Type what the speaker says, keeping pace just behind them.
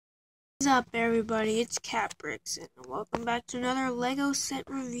What's up, everybody? It's CATBRicKS, and welcome back to another LEGO set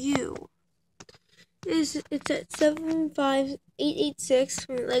review. It's at 75886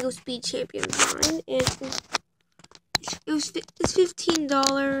 from the LEGO Speed Champions line, and it's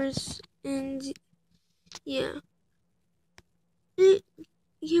 $15, and yeah,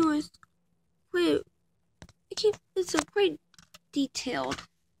 it's a quite detailed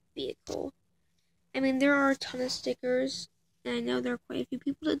vehicle. I mean, there are a ton of stickers. And I know there are quite a few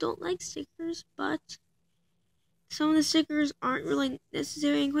people that don't like stickers, but some of the stickers aren't really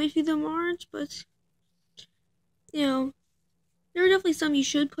necessary, and quite a few of them aren't, but, you know, there are definitely some you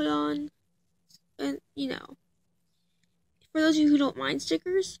should put on, and, you know, for those of you who don't mind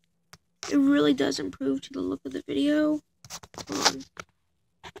stickers, it really does improve to the look of the video.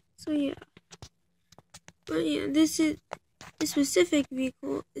 So, yeah. But, yeah, this specific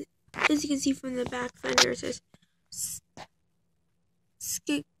vehicle, as you can see from the back fender, it says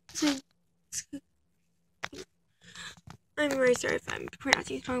I'm very sorry if I'm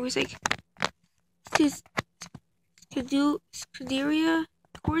pronouncing it wrong. It's like Scuderia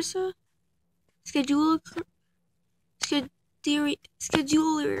Corsa, Scuderia,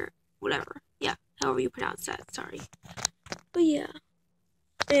 whatever. Yeah, however you pronounce that. Sorry, but yeah.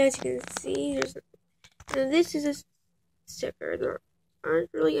 As you can see, this is a sticker. There aren't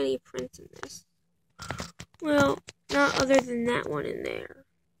really any prints in this. Well, not other than that one in there.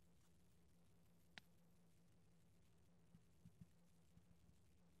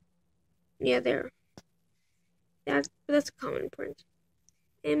 Yeah, there. That's a common print.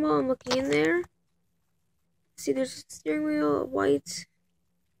 And while I'm looking in there, see there's a steering wheel, a white,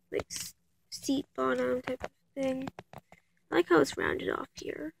 like, seat bottom type of thing. I like how it's rounded off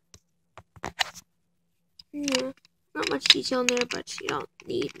here. Yeah, not much detail in there, but you don't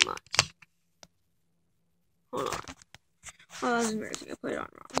need much. Hold on. Oh, that was embarrassing. I put it on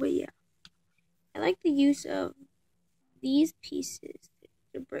wrong. But yeah, I like the use of these pieces.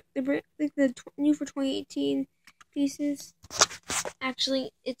 The new for 2018 pieces.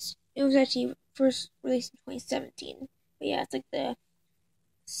 Actually, it was actually first released in 2017. But yeah, it's like the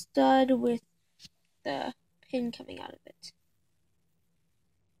stud with the pin coming out of it.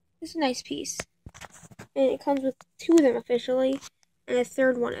 It's a nice piece. And it comes with two of them officially, and a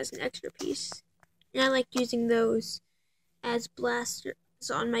third one as an extra piece. And I like using those as blasters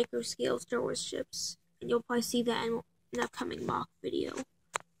on micro scale Star Wars ships. And you'll probably see that in an upcoming mock video.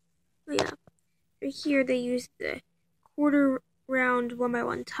 But yeah, right here they use the quarter round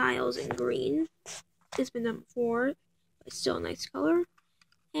 1x1 tiles in green. It's been done before, but it's still a nice color.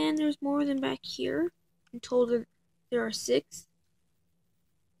 And there's more than back here. I'm told there are 6.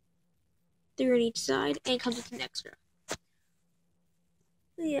 3 on each side, and it comes with an extra. But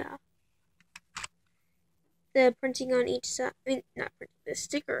yeah. The printing on each side, not printing, the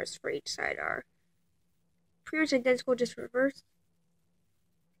stickers for each side are pretty much identical, just reversed.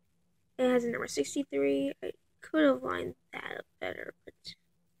 It has a number 63. I could have lined that up better, but,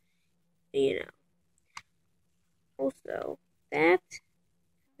 you know. Also, that,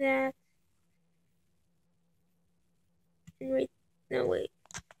 and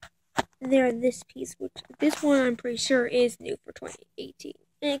there, this piece, which this one I'm pretty sure is new for 2018.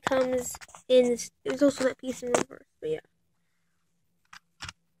 And it comes in, there's also that piece in reverse, but yeah.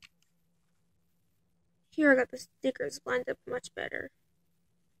 Here I got the stickers lined up much better.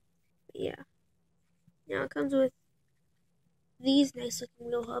 But yeah. Now it comes with these nice looking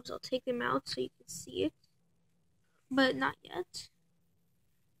wheel hubs. I'll take them out so you can see it. But not yet.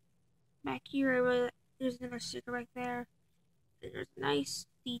 Back here, there's another sticker right there. And there's nice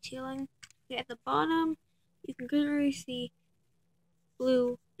detailing. At the bottom, you can clearly see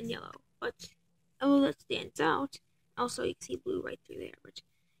blue and yellow, but that stands out. Also, you can see blue right through there, but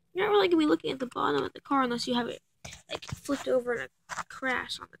you're not really going to be looking at the bottom of the car unless you have it like flipped over in a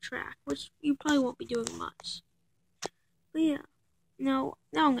crash on the track, which you probably won't be doing much. But yeah, now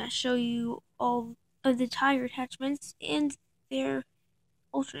I'm going to show you all of the tire attachments and their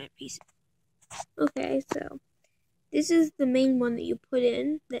alternate pieces. Okay, so this is the main one that you put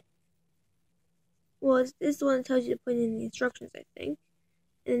in. This is the one that tells you to put in the instructions, I think.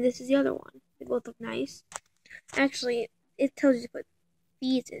 And then this is the other one. They both look nice. Actually, it tells you to put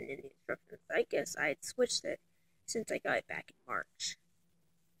these in the instructions. I guess I'd switched it since I got it back in March.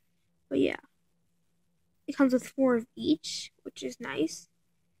 But yeah. It comes with 4 of each, which is nice.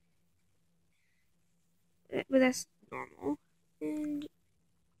 But that's normal. And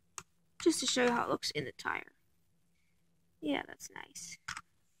just to show you how it looks in the tire. Yeah, that's nice.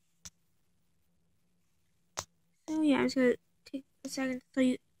 So yeah, I'm just going to take a second to show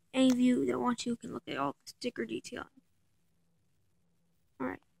you, any of you that want to can look at all the sticker detailing.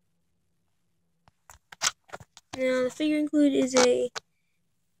 Alright. Now the figure included is a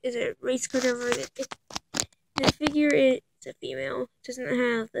race car driver. The figure is a female. It doesn't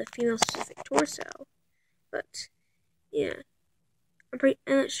have the female specific torso, but yeah, I'm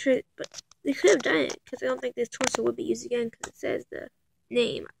not sure, but they could have done it because I don't think this torso would be used again because it says the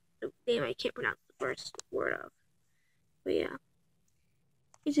name I can't pronounce the first word of. But yeah,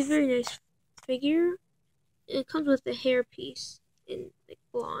 it's a very nice figure. It comes with a hair piece in like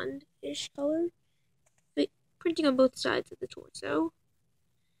blonde-ish color, but printing on both sides of the torso.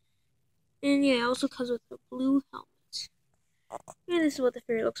 And yeah, it also comes with a blue helmet. And this is what the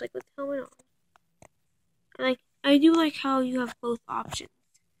figure looks like with the helmet on. I do like how you have both options,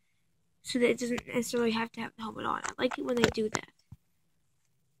 so that it doesn't necessarily have to have the helmet on. I like it when they do that.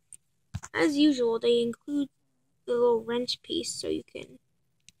 As usual, they include the little wrench piece so you can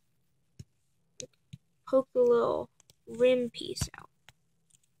poke the little rim piece out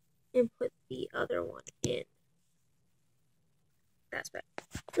and put the other one in. That's bad.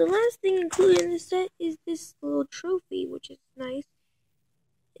 The last thing included in this set is this little trophy, which is nice.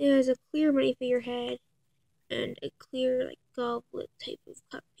 It has a clear minifigure head and a clear like goblet type of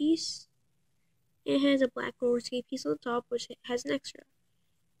cup piece. It has a black roller skate piece on the top, which has an extra.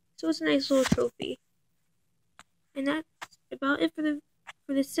 So it's a nice little trophy. And that's about it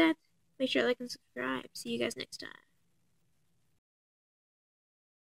for this set. Make sure to like and subscribe. See you guys next time.